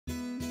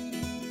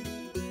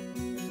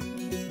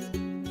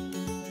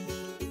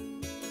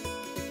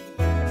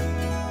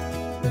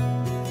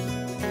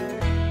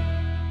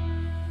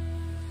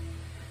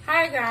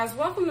guys,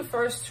 welcome to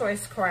First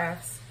Choice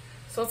Crafts.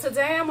 So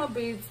today I'm gonna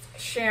be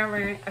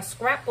sharing a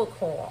scrapbook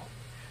haul.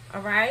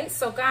 All right,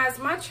 so guys,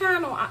 on my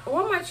channel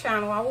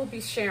I will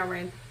be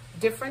sharing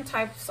different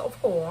types of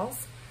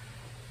hauls.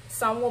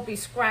 Some will be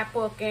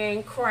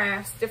scrapbooking,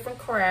 crafts, different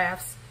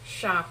crafts,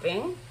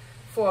 shopping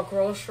for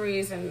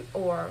groceries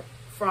or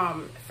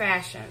from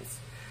fashions.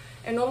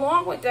 And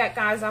along with that,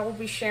 guys, I will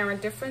be sharing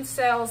different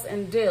sales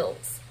and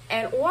deals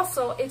and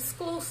also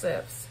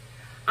exclusives.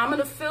 I'm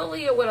an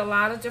affiliate with a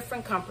lot of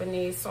different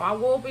companies, so I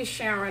will be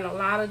sharing a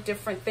lot of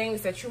different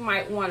things that you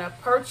might want to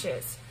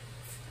purchase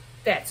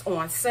that's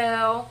on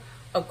sale,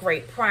 a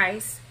great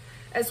price,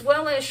 as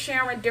well as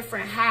sharing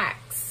different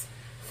hacks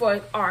for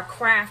our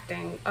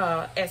crafting,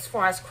 as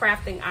far as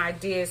crafting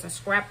ideas and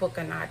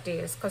scrapbooking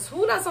ideas, because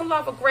who doesn't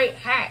love a great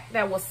hack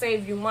that will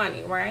save you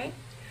money, right?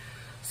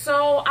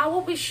 So I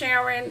will be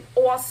sharing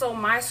also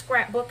my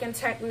scrapbooking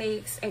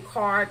techniques and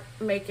card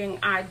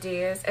making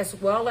ideas, as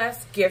well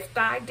as gift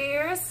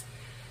ideas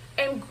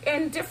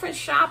and different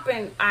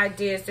shopping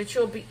ideas that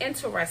you'll be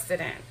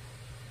interested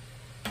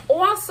in.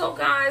 Also,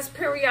 guys,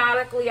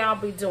 periodically I'll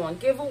be doing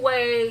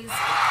giveaways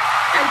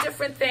and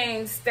different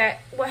things that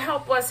will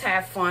help us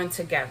have fun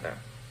together.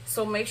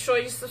 So make sure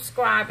you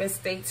subscribe and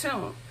stay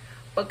tuned.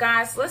 But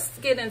guys, let's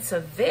get into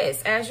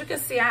this. As you can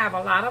see, I have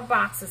a lot of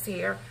boxes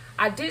here.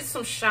 I did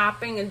some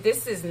shopping, and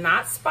this is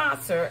not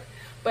sponsored,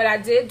 but I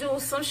did do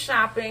some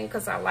shopping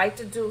because I like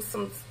to do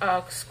some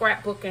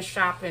scrapbooking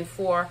shopping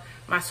for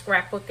my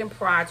scrapbooking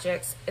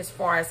projects, as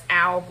far as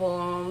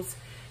albums,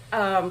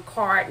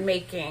 card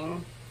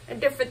making, and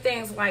different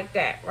things like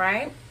that,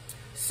 right?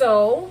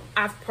 So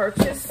I've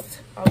purchased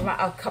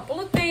a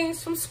couple of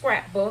things from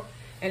Scrapbook,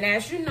 and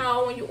as you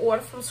know, when you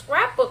order from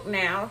Scrapbook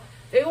now,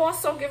 they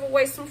also give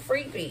away some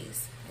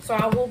freebies. So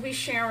I will be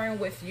sharing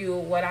with you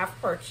what I've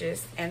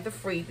purchased and the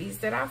freebies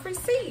that I've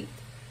received.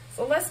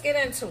 So let's get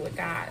into it,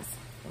 guys.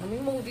 Let me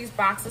move these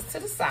boxes to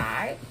the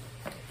side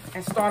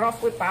and start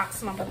off with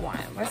box number 1.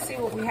 Let's see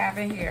what we have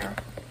in here.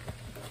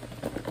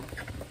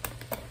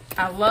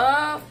 I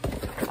love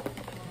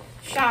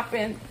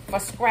shopping for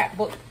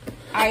scrapbook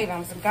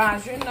items. And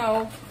guys, you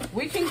know,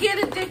 we can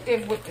get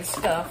addictive with this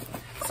stuff.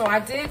 So I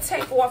did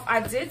take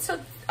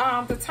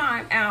the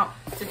time out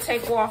to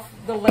take off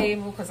the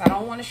label because I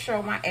don't want to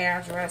show my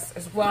address,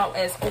 as well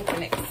as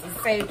open it and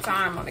save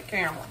time on the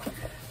camera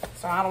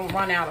so I don't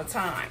run out of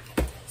time.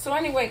 So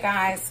anyway,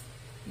 guys,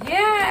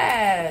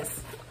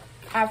 yes,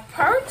 I've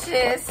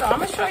purchased. So I'm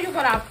going to show you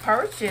what I've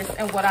purchased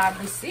and what I've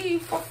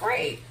received for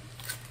free.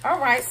 All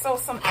right, so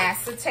some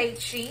acetate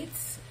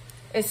sheets.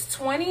 It's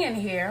 20 in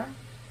here.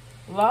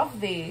 Love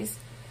these.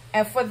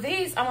 And for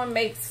these, I'm going to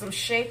make some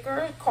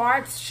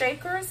card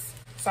shakers.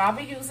 So I'll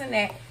be using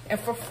that. And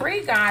for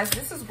free, guys,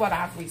 this is what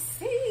I've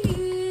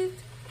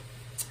received.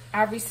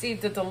 I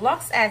received the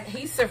deluxe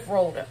adhesive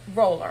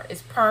roller.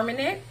 It's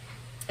permanent.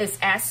 It's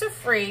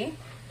acid-free.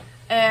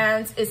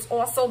 And it's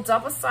also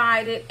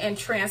double-sided and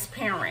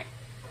transparent.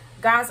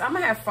 Guys, I'm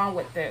going to have fun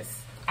with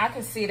this. I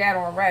can see that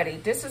already.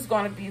 This is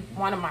going to be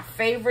one of my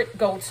favorite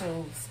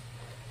go-tos.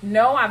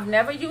 No, I've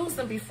never used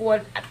them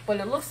before, but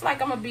it looks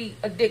like I'm going to be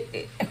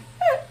addicted.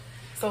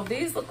 So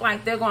these look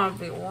like they're going to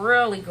be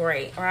really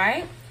great,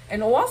 right?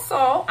 And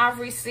also, I've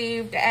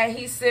received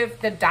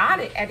the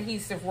dotted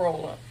adhesive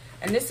roller.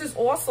 And this is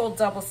also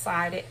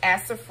double-sided,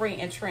 acid-free,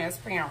 and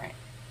transparent.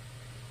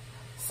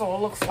 So it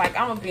looks like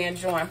I'm going to be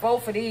enjoying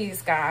both of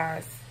these,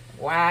 guys.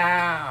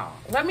 Wow.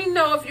 Let me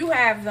know if you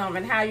have them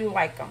and how you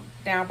like them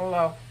down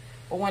below.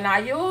 But when I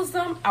use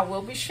them, I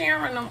will be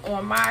sharing them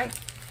on my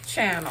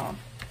channel.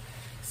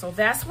 So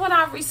that's what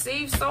I've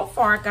received so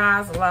far,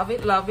 guys. Love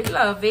it, love it,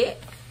 love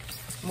it.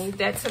 Move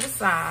that to the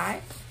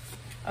side.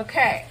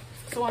 Okay.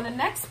 So in the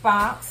next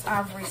box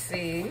I've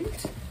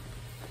received,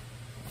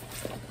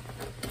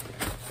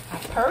 I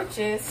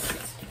purchased,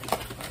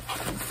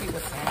 let's see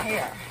what's in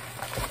here.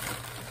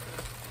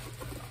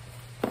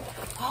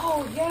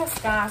 Oh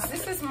yes, guys,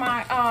 this is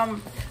my,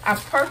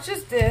 I've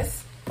purchased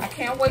this. I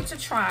can't wait to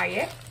try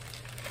it.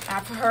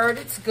 I've heard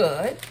it's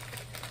good.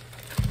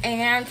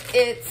 And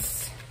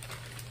it's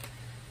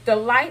the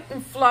light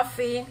and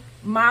fluffy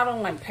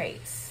modeling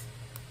paste.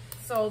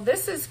 So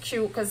this is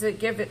cute because it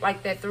gives it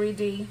like that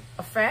 3D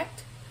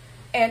effect.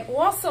 And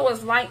also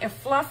is light and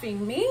fluffy,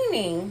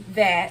 meaning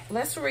that,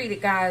 let's read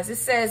it, guys. It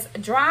says,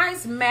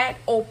 dries matte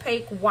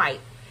opaque white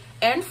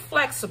and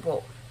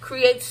flexible,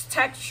 creates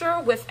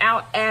texture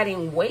without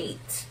adding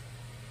weight.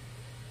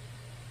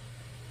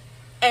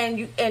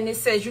 And it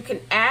says you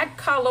can add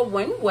color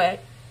when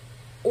wet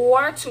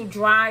or to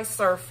dry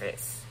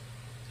surface.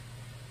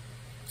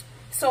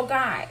 So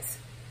guys,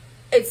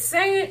 it's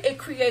saying it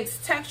creates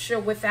texture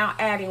without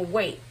adding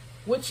weight,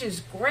 which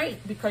is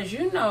great because,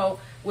 you know,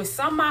 with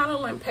some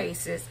modeling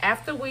pastes,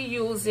 after we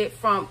use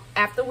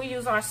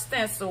our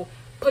stencil,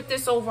 put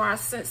this over our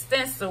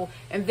stencil,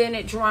 and then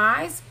it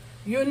dries,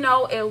 you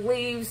know, it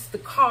leaves the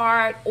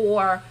card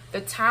or the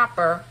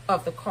topper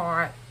of the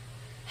card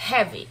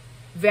heavy,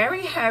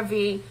 very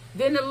heavy.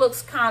 Then it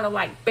looks kind of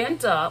like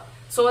bent up.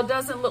 so it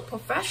doesn't look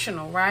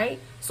professional, right?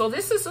 So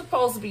this is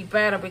supposed to be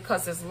better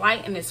because it's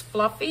light and it's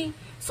fluffy,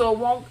 so it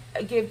won't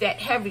give that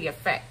heavy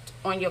effect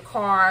on your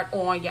card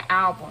or on your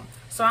album.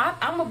 So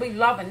I'm gonna be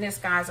loving this,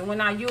 guys, and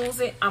when I use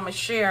it, I'm gonna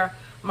share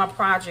my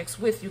projects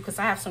with you because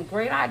I have some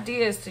great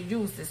ideas to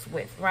use this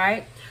with,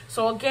 right?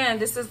 So again,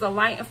 this is the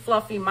light and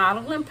fluffy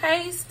modeling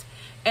paste,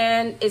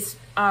 and it's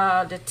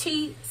the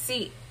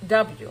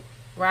TCW,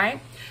 right?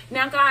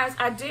 Now, guys,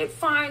 I did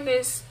find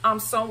this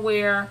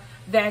somewhere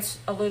that's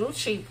a little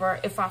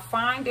cheaper. If I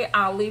find it,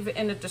 I'll leave it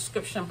in the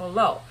description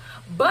below.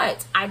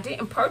 But I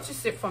didn't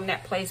purchase it from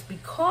that place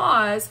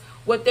because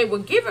what they were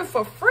giving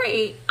for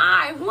free,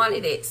 I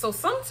wanted it. So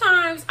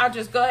sometimes I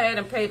just go ahead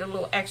and pay the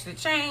little extra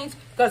change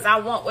because I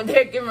want what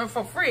they're giving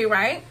for free,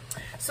 right?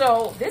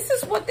 So this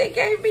is what they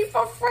gave me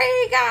for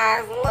free,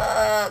 guys.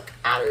 Look,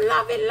 I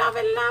love it, love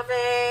it, love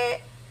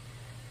it.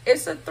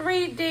 It's a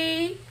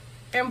 3D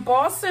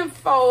embossing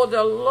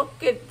folder.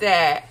 Look at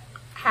that.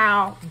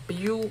 How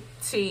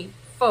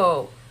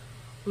beautiful.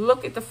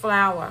 Look at the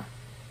flower.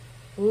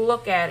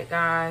 Look at it,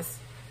 guys.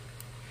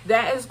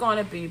 That is going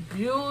to be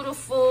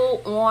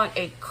beautiful on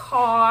a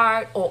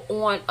card or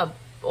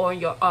on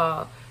your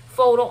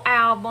photo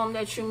album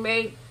that you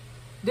make.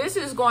 This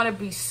is going to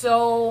be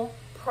so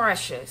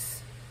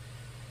precious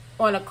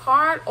on a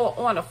card or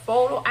on a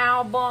photo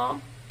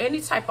album,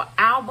 any type of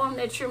album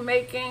that you're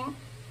making.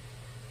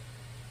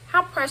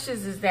 How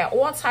precious is that?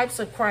 All types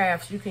of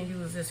crafts you can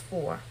use this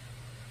for.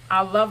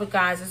 I love it,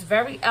 guys. It's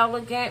very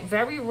elegant,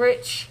 very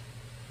rich,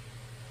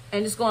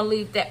 and it's going to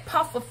leave that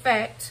puff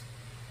effect.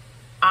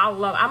 I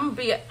love it.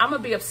 I'm gonna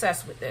be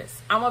obsessed with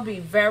this. I'm gonna be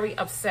very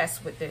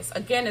obsessed with this.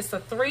 Again, it's a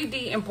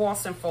 3D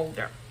embossing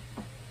folder.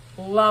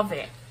 Love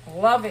it.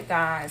 Love it,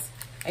 guys.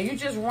 And you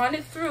just run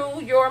it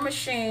through your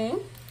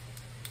machine.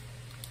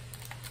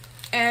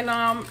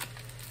 And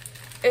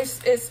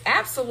it's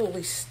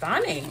absolutely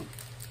stunning.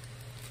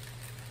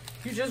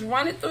 You just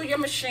run it through your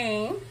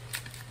machine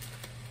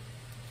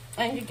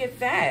and you get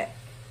that.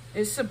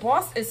 It's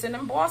an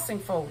embossing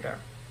folder.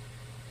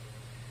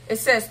 It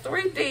says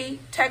 3D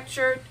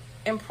textured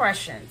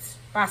impressions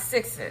by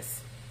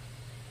Sixes.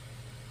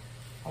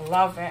 I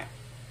love it.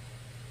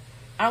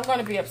 I'm going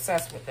to be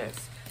obsessed with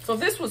this. So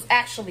this was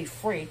actually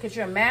free. Could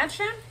you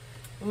imagine?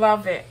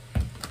 Love it.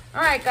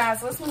 All right,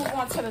 guys, let's move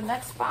on to the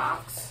next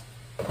box.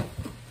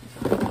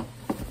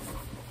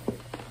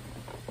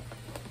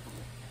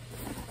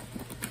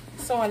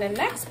 So in the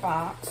next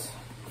box,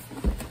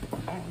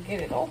 if I can get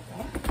it open.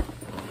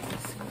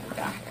 Let's see what we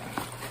got here.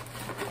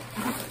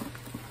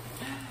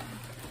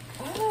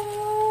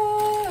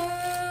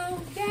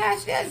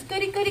 Yes,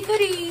 goody, goody,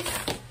 goodies.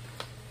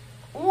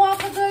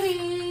 Walker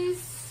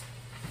goodies.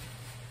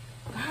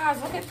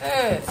 Guys, look at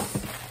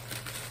this.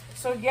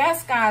 So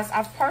yes, guys,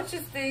 I've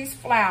purchased these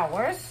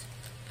flowers.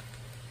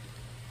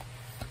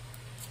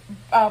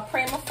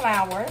 Prima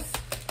flowers.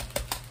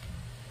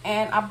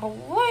 And I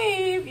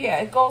believe, yeah,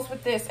 it goes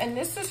with this. And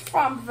this is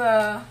from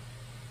the,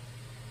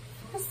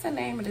 what's the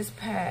name of this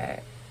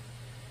pad?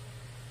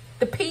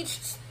 The peach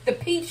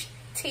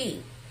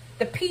tea.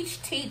 The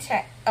peach tea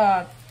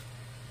pad.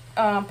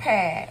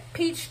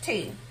 Peach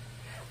tea.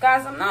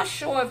 Guys, I'm not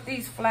sure if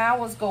these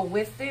flowers go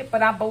with it,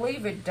 but I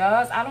believe it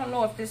does. I don't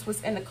know if this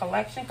was in the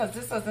collection because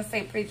this doesn't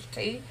say peach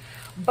tea.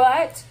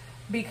 But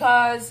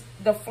because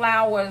the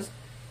flowers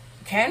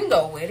can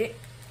go with it,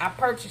 I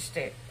purchased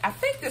it. I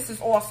think this is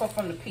also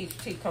from the peach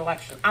tea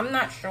collection. I'm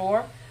not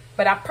sure,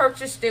 but I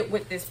purchased it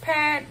with this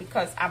pad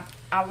because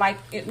I like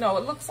it. No,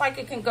 it looks like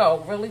it can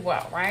go really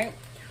well, right?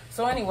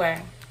 So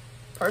anyway,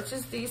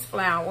 purchase these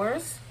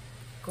flowers.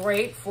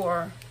 Great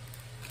for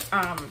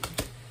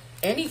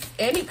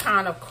any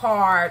kind of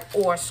card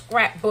or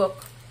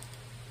scrapbook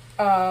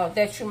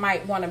that you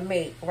might want to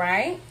make,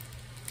 right?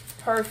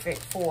 Perfect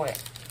for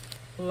it.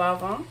 Love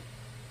them.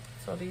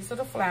 So these are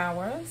the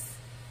flowers.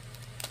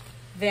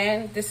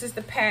 Then this is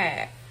the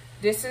pad.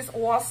 This is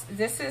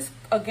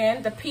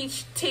again the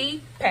peach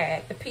tea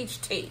pad, the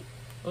peach tea.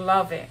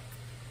 Love it.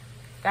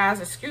 Guys,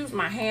 excuse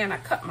my hand. I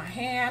cut my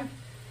hand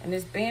and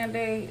this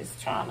band-aid is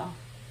trying to.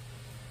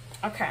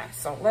 Okay,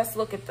 so let's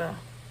look at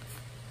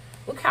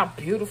look how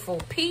beautiful.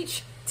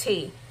 Peach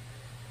tea.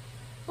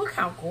 Look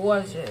how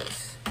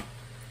gorgeous.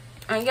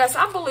 And yes,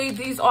 I believe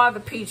these are the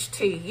peach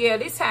tea. Yeah,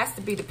 this has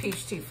to be the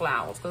peach tea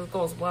flowers because it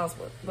goes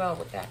well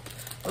with that.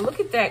 But look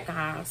at that,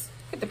 guys.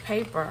 Look at the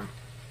paper.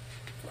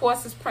 Of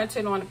course, it's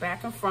printed on the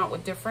back and front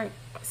with different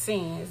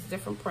scenes,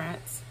 different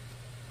prints.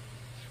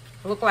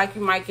 Look like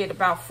you might get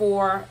about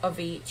 4 of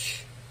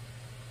each.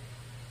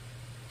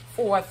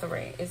 4 or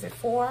 3. Is it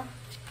 4?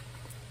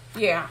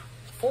 Yeah,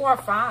 4 or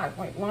 5.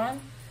 Wait, 1,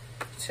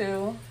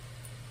 2,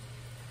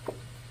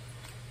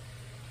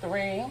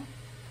 3,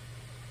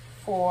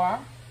 4,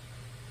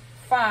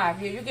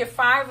 5. Yeah, you get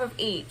 5 of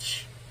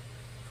each.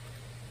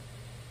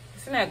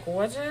 Isn't that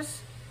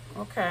gorgeous?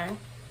 Okay.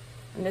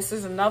 And this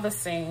is another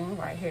scene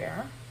right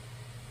here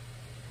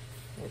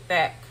with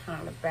that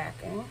kind of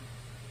backing.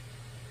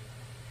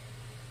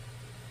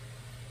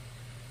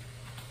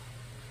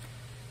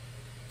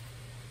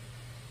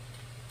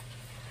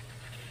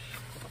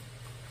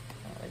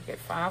 Get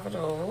 5 of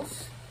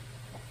those.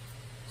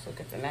 Let's look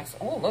at the next.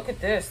 Oh, look at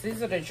this.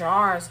 These are the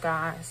jars,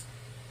 guys.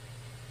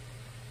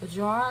 The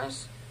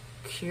jars,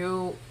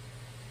 cute.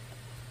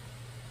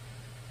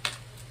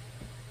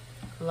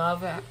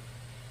 Love it.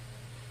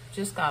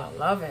 Just gotta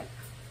love it.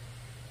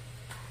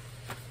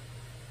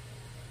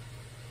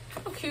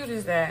 How cute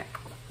is that?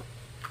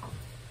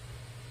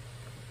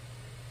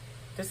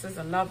 This is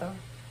another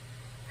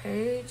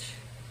page.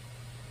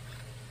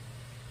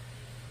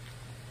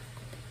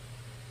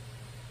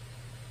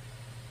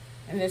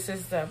 And this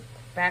is the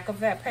back of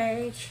that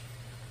page.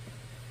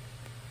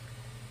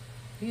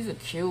 These are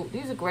cute.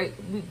 These are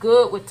great. Be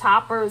good with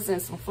toppers and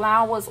some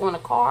flowers on a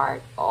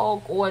card.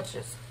 Oh,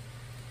 gorgeous.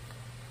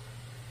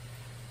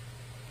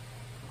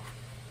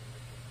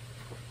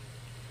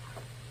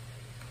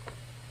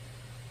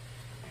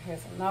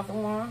 Here's another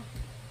one.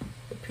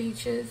 The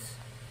peaches.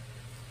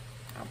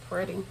 How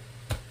pretty.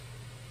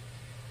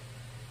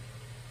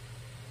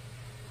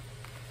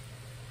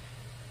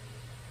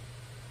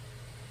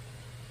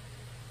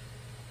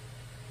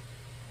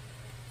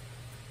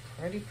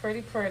 Pretty,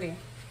 pretty, pretty.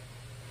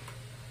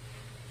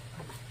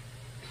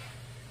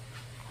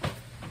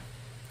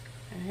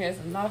 And here's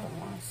another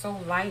one. So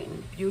light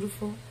and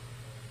beautiful.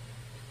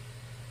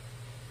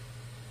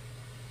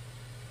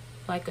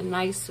 Like a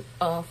nice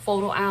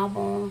photo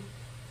album.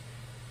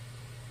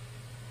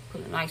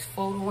 Put a nice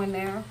photo in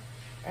there.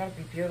 That'll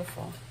be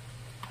beautiful.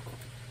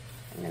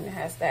 And then it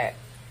has that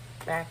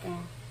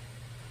backing.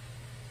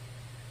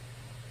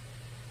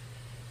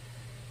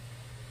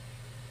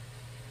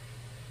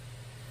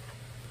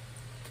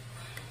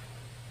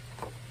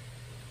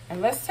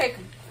 And let's take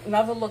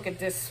another look at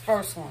this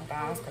first one,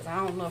 guys, because I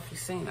don't know if you've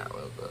seen that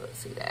real good.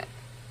 See that?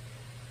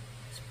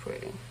 It's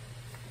pretty.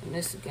 And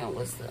this again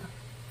was the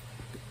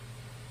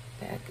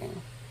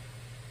backing.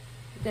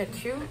 Isn't that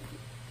cute?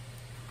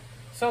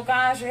 So,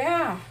 guys,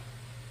 yeah.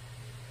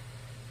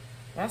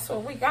 That's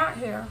what we got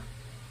here.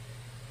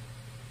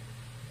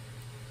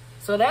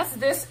 So that's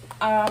this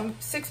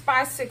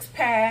 6x6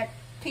 pad,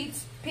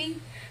 peach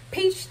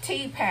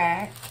tea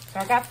pad. So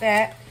I got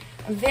that.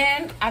 And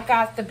then I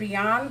got the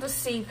Beyond the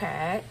Sea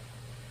pad.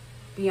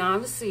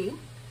 Beyond the Sea.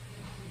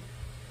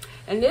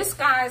 And this,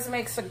 guys,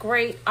 makes a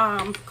great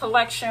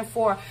collection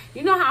for,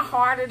 you know how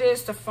hard it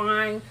is to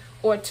find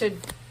or to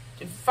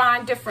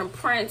find different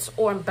prints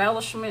or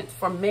embellishments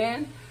for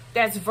men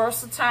that's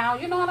versatile.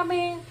 You know what I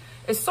mean?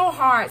 It's so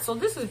hard. So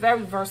this is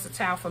very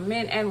versatile for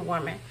men and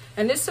women.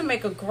 And this will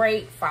make a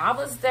great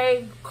Father's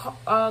Day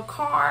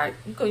card.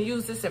 You can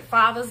use this at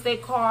Father's Day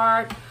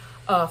card,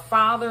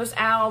 Father's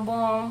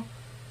album,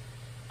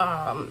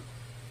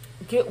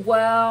 Get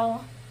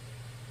Well,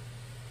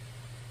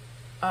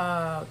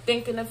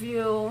 Thinking of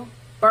You,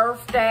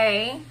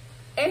 birthday,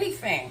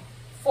 anything.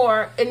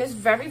 And it's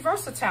very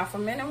versatile for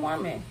men and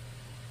women.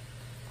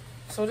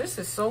 So this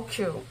is so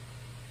cute.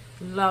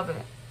 Love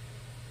it.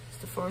 It's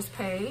the first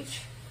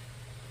page.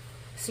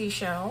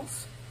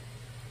 Seashells.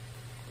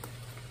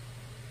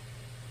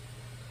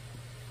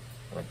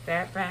 With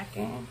that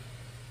backing.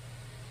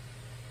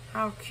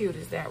 How cute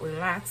is that?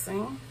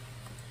 Relaxing.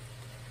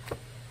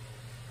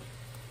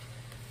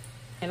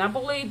 And I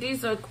believe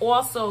these are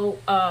also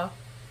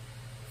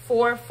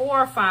 4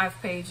 or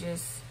 5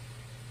 pages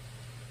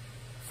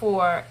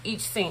for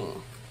each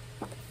scene.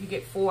 You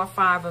get 4 or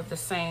 5 of the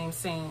same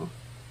scene.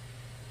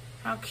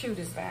 How cute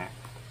is that?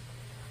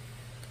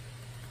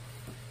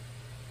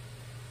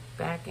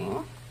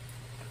 Backing.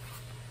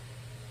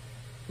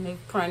 And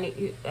they've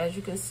printed, as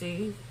you can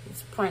see,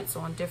 it's prints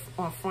on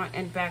front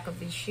and back of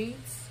these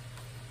sheets.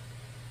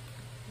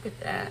 Look at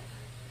that.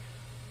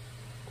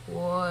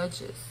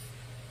 Gorgeous.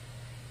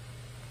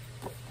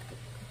 Look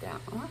at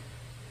that one.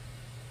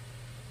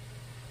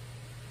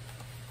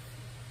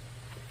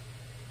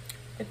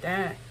 Look at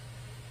that.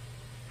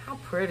 How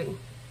pretty.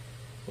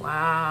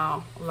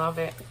 Wow. Love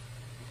it.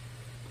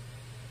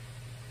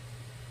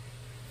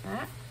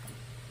 That.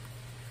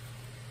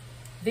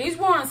 These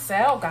were on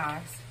sale,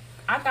 guys.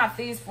 I got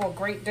these for a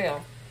great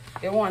deal.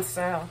 They were on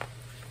sale.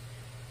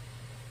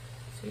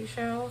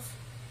 Seashells.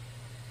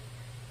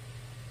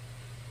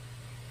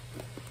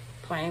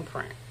 Plain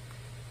print.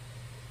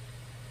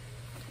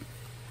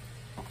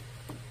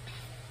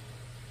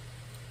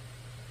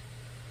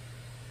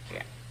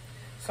 Yeah.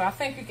 So I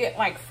think you get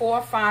like 4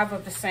 or 5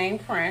 of the same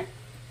print.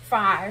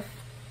 5.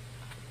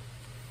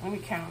 Let me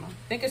count them.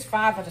 I think it's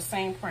 5 of the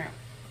same print.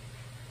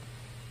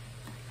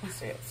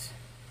 That's it.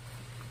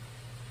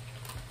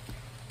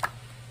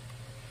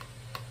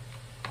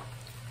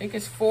 I think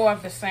it's 4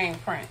 of the same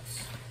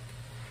prints.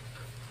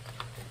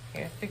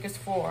 Yeah, I think it's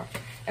 4.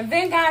 And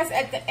then, guys,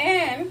 at the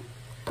end,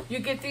 you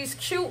get these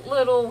cute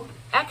little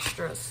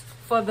extras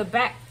for the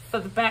back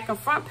and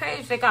front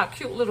page. They got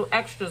cute little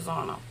extras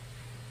on them.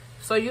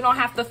 So you don't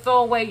have to throw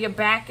away your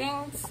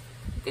backings.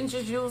 You can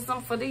just use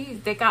them for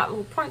these. They got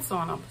little prints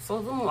on them.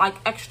 So them like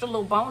extra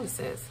little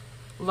bonuses.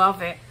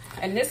 Love it.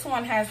 And this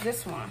one has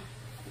this one.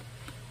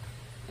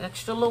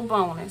 Extra little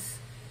bonus.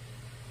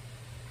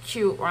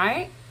 Cute,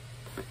 right?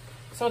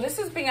 So this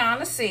is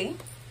Beyond the Sea.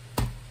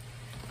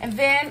 And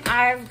then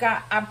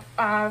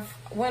I've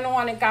went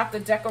on and got the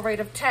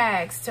decorative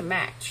tags to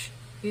match.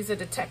 These are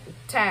the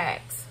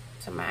tags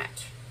to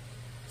match.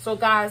 So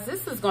guys,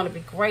 this is going to be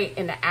great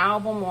in the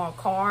album or a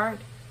card.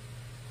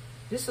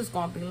 This is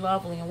going to be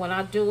lovely. And when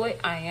I do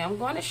it, I am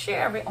going to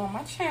share it on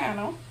my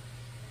channel.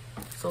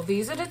 So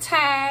these are the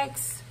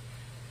tags.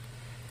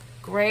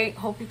 Great.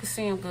 Hope you can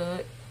see them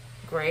good.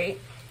 Great.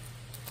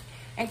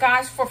 And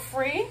guys, for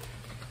free,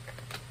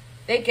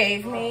 they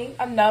gave me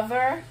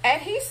another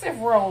adhesive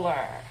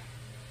roller.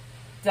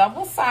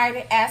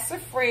 Double-sided,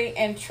 acid-free,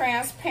 and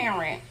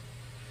transparent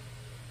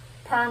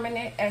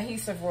permanent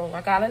adhesive roller.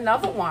 I got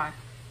another one.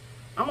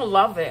 I'm going to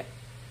love it.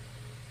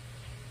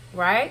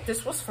 Right?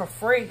 This was for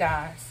free,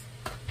 guys.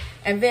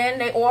 And then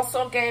they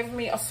also gave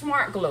me a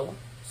smart glue.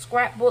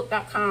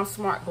 Scrapbook.com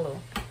smart glue.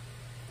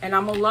 And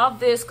I'm going to love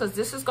this because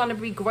this is going to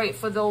be great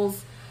for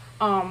those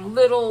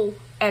little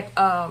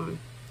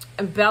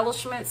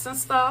embellishments and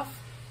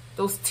stuff.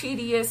 Those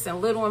tedious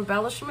and little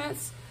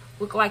embellishments.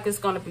 Look like it's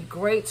going to be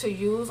great to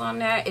use on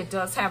that. It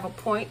does have a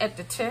point at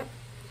the tip.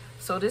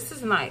 So this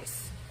is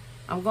nice.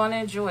 I'm going to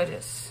enjoy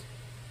this.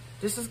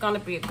 This is going to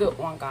be a good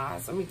one,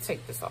 guys. Let me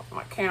take this off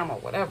my camera,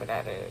 whatever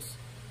that is.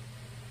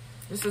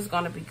 This is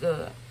going to be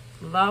good.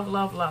 Love,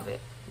 love, love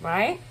it.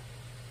 Right?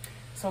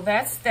 So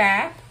that's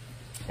that.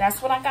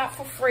 That's what I got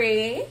for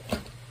free.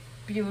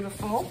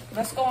 Beautiful.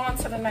 Let's go on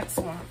to the next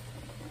one.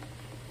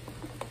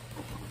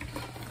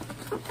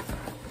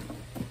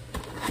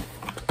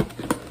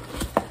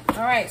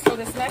 All right, so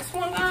this next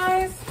one,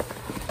 guys.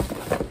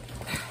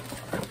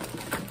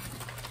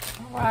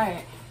 All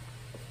right.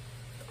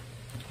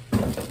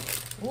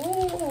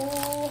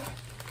 Ooh.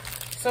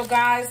 So,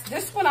 guys,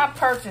 this one I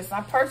purchased.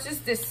 I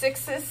purchased this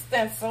 6-inch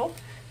stencil,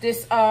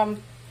 this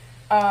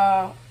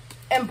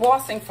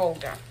embossing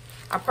folder.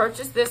 I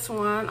purchased this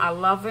one. I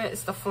love it.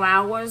 It's the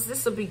flowers.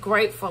 This will be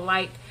great for,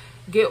 like,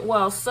 get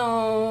well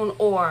soon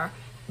or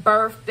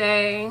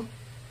birthday,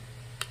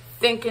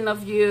 thinking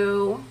of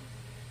you.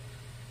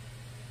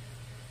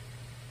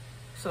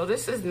 So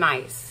this is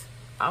nice.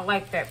 I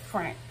like that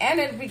print. And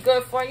it'd be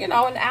good for, you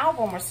know, an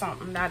album or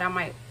something that I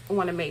might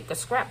want to make, a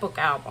scrapbook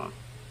album.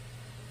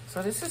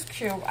 So this is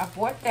cute. I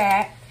bought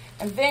that.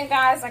 And then,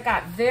 guys, I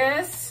got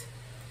this.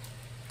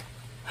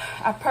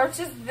 I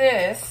purchased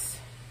this.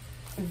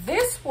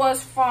 This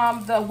was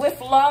from the With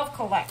Love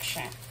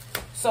collection.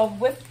 So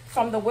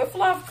from the With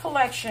Love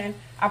collection,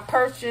 I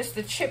purchased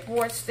the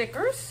chipboard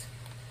stickers.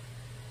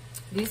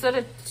 These are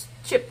the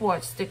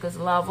chipboard stickers.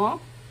 Love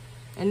them.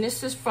 And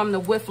this is from the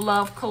With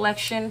Love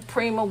collection,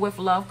 Prima With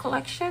Love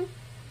collection.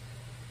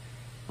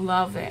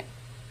 Love it.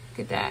 Look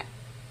at that.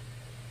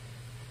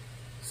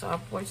 So I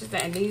purchased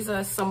that. And these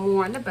are some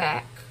more in the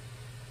back.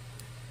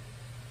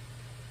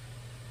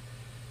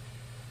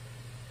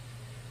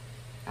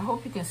 I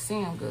hope you can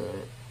see them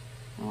good.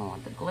 I don't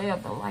want the glare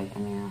of the light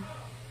in there.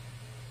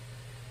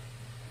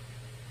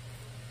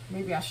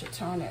 Maybe I should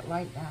turn that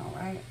light down,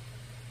 right?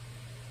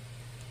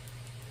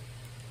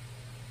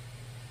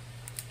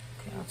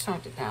 Okay, I'll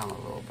turn it down a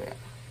little bit.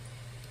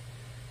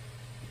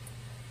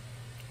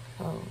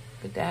 So,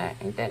 look at that.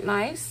 Ain't that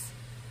nice?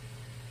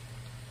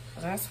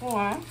 So that's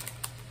one.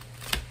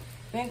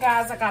 Then,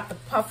 guys, I got the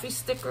puffy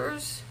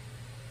stickers.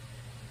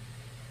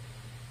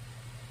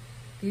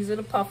 These are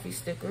the puffy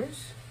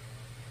stickers.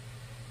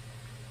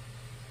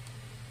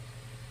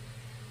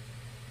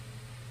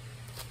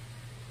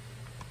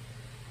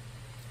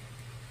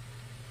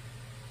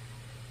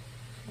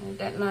 Ain't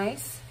that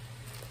nice?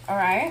 All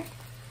right.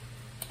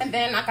 And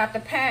then I got the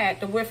pad,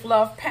 the With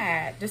Love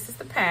pad. This is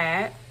the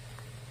pad.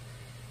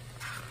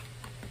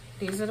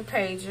 These are the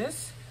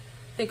pages.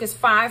 I think it's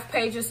 5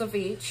 pages of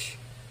each.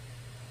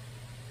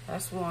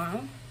 That's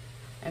one.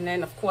 And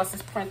then, of course,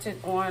 it's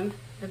printed on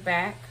the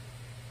back.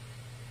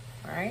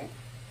 All right.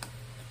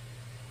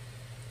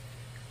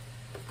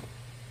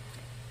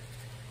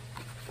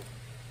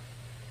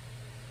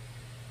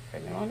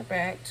 Printed on the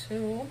back.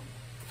 2,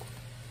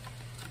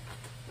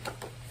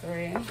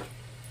 3,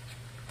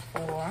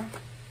 4.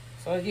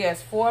 So,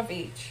 yes, 4 of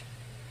each.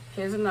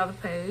 Here's another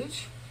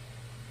page.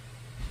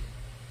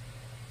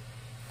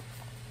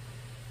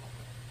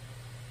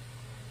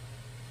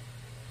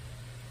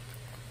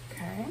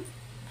 Okay.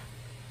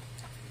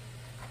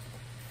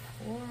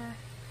 4.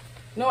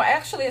 No,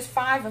 actually, it's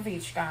 5 of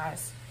each,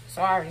 guys.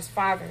 Sorry, it's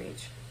 5 of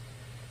each.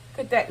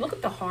 Look at that. Look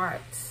at the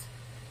hearts.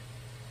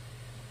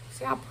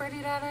 See how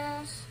pretty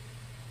that is?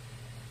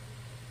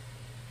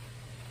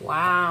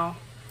 Wow.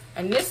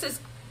 And this is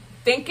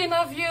thinking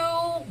of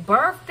you,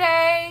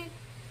 birthday,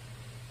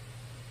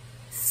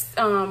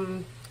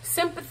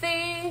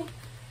 sympathy.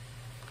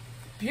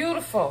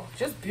 Beautiful,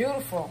 just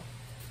beautiful.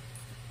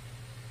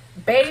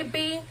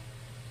 Baby,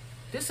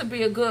 this would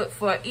be a good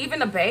for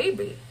even a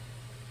baby.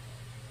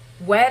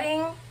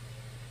 Wedding.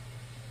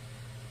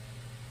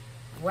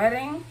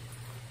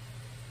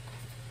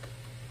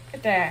 Look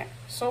at that,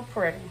 so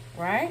pretty,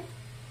 right?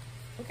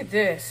 Look at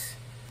this.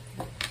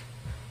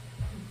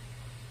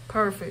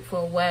 Perfect for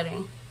a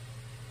wedding.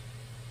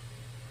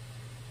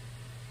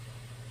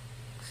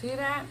 See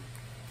that?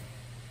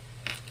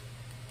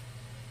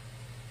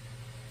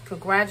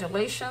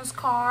 congratulations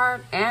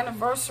card,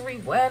 anniversary,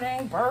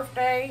 wedding,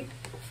 birthday,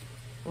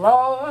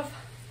 love,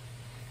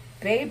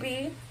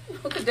 baby.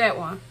 Look at that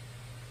one.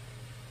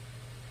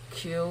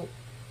 Cute.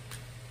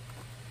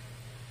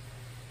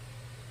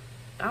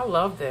 I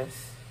love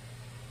this.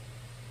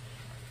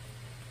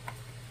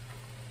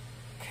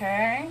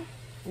 Okay.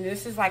 And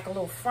this is like a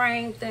little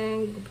frame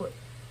thing you can put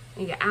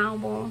in your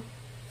album.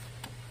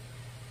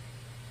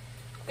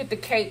 Look at the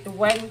cake, the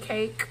wedding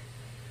cake,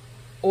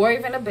 or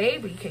even a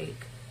baby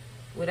cake.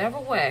 Whatever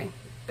way.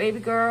 Baby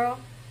girl,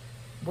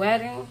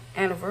 wedding,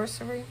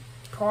 anniversary,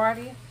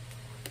 party.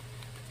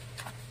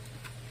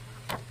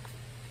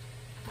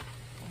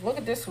 Look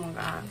at this one,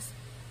 guys.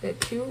 That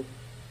cute.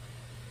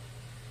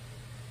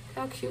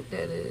 How cute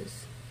that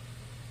is.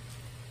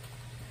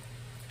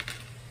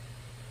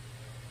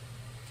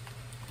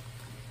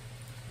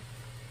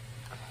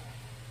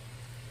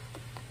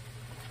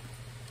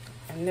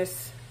 And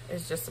this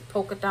is just a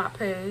polka dot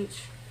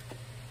page.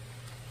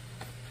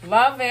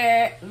 Love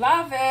it.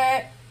 Love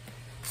it.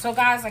 So,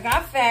 guys, I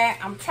got that.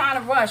 I'm trying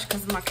to rush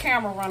because my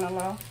camera running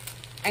low.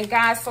 And,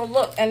 guys, so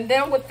look. And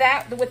then with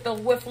that,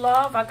 with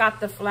love, I got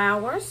the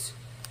flowers.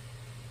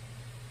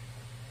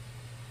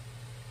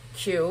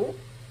 Cute.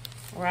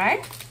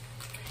 Right?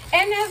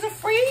 And there's a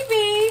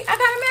freebie.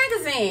 I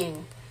got a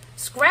magazine.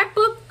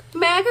 Scrapbook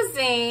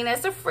magazine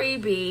as a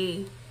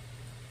freebie.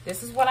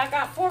 This is what I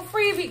got for a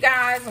freebie,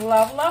 guys.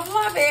 Love, love,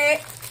 love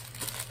it.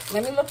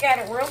 Let me look at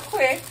it real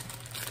quick.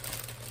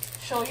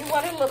 Show you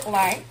what it looked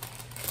like.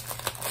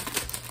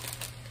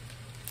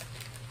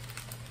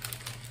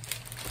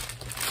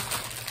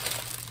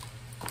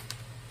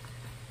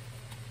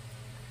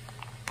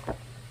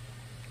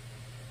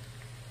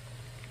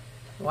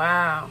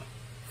 Wow.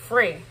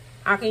 Free.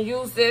 I can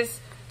use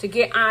this to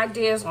get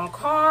ideas on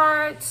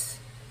cards,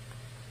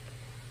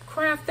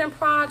 crafting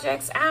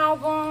projects,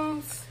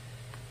 albums,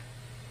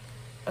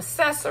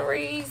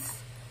 accessories,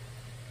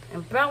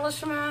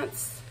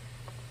 embellishments.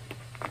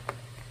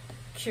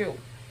 Cute.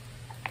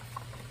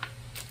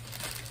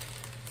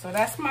 So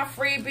that's my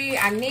freebie.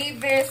 I need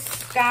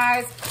this,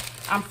 guys.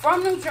 I'm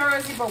from New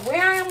Jersey, but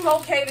where I am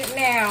located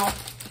now,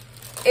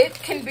 it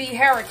can be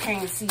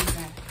hurricane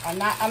season. I'm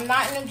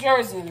not in New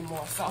Jersey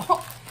anymore.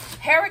 So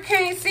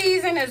hurricane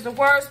season is the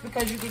worst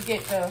because you can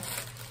get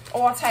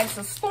all types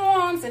of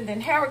storms and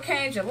then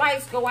hurricanes. Your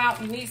lights go out.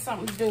 You need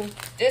something to do.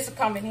 This will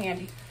come in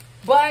handy.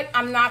 But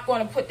I'm not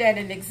going to put that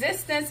in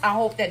existence. I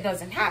hope that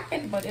doesn't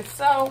happen. But if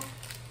so,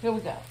 here we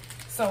go.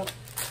 So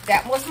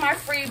that was my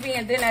freebie.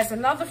 And then as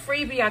another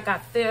freebie, I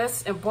got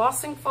this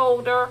embossing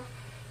folder.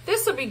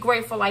 This would be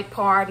great for like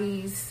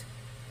parties,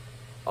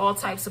 all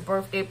types of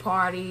birthday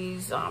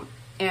parties,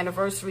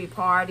 anniversary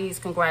parties,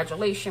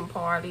 congratulation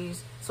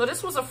parties. So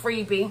this was a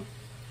freebie.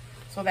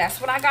 So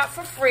that's what I got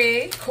for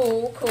free.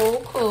 Cool,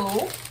 cool,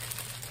 cool.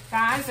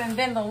 Guys, and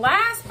then the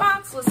last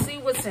box, let's see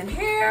what's in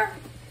here.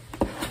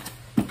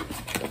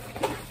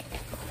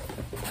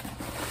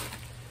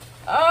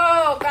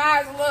 Oh,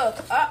 guys,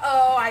 look.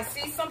 Uh-oh, I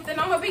see something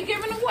I'm going to be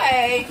giving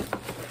away.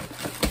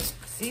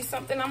 See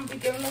something I'm going to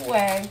be giving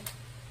away.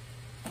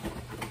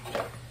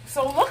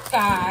 So, look,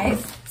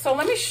 guys. So,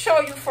 let me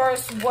show you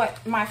first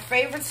what my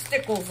favorite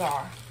stickles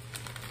are.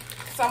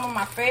 Some of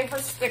my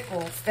favorite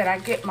stickles that I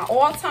get, my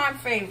all-time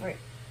favorite.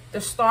 The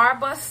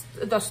Stardust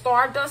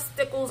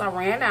stickles, I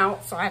ran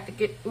out, so I have to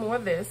get more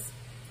of this.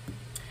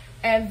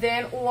 And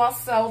then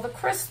also the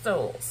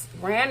crystals.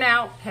 Ran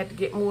out, had to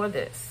get more of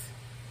this.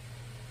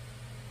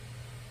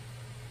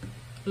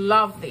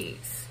 Love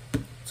these.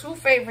 Two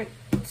favorite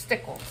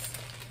stickles.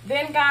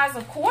 Then, guys,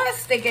 of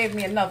course, they gave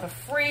me another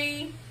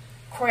free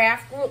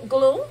craft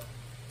glue.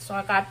 So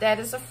I got that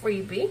as a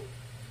freebie.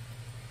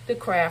 The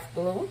craft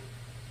glue.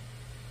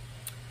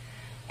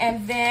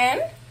 And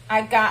then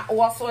I got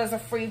also as a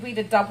freebie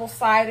the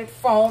double-sided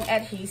foam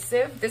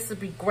adhesive. This would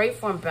be great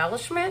for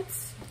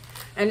embellishments.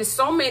 And there's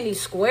so many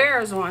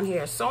squares on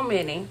here. So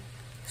many.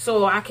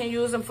 So I can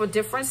use them for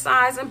different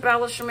size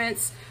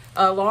embellishments.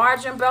 A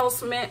large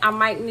embellishment, I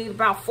might need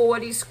about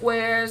 40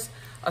 squares.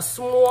 A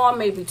small,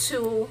 maybe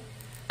 2.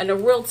 And a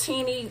real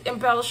teeny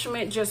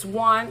embellishment, just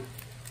 1.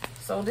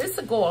 So this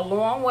will go a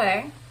long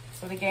way.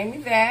 So they gave me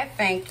that.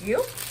 Thank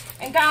you.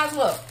 And guys,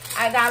 look.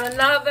 I got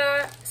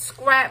another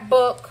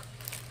scrapbook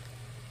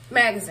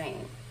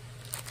magazine.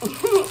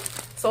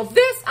 So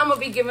this I'm going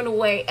to be giving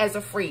away as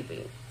a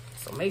freebie.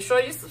 So make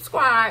sure you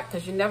subscribe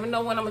because you never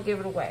know when I'm going to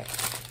give it away.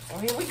 So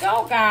here we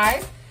go,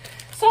 guys.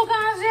 So,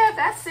 guys, yeah,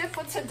 that's it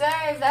for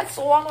today. That's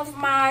all of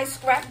my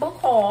scrapbook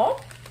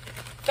haul.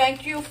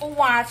 Thank you for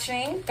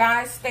watching.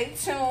 Guys, stay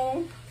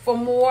tuned for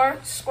more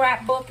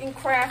scrapbook and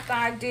craft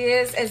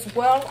ideas as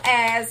well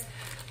as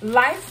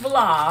life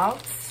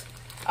vlogs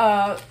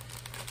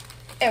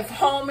of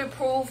home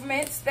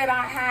improvements that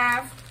I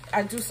have.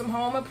 I do some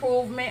home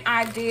improvement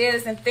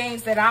ideas and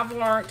things that I've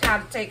learned how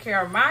to take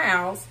care of my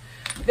house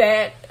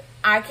that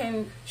I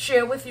can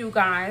share with you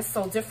guys.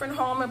 So different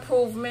home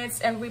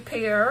improvements and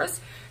repairs,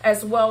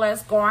 as well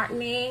as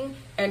gardening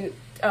and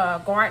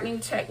gardening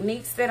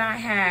techniques that I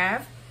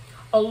have.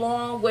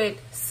 along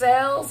with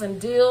sales and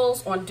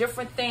deals on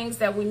different things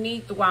that we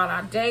need throughout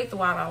our day,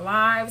 throughout our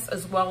lives,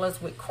 as well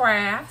as with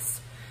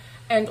crafts,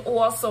 and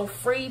also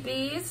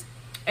freebies.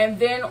 And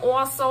then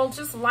also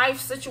just life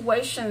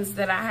situations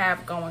that I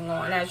have going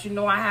on. As you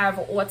know, I have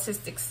an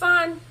autistic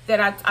son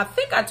that I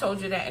think I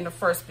told you that in the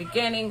first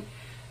beginning.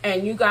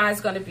 And you guys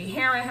are going to be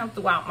hearing him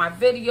throughout my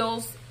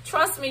videos.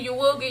 Trust me, you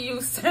will get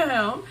used to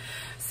him.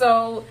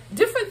 So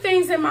different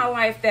things in my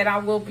life that I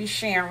will be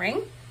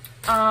sharing.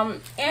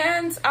 And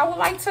I would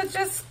like to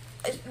just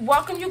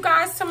welcome you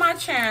guys to my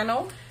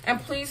channel. And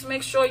please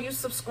make sure you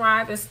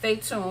subscribe and stay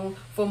tuned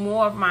for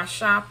more of my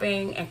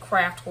shopping and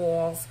craft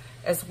hauls,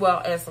 as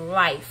well as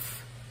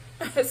life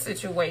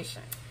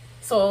situation.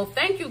 So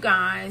thank you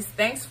guys.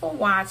 Thanks for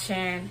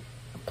watching.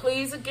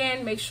 Please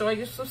again, make sure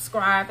you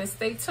subscribe and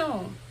stay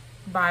tuned.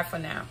 Bye for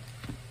now.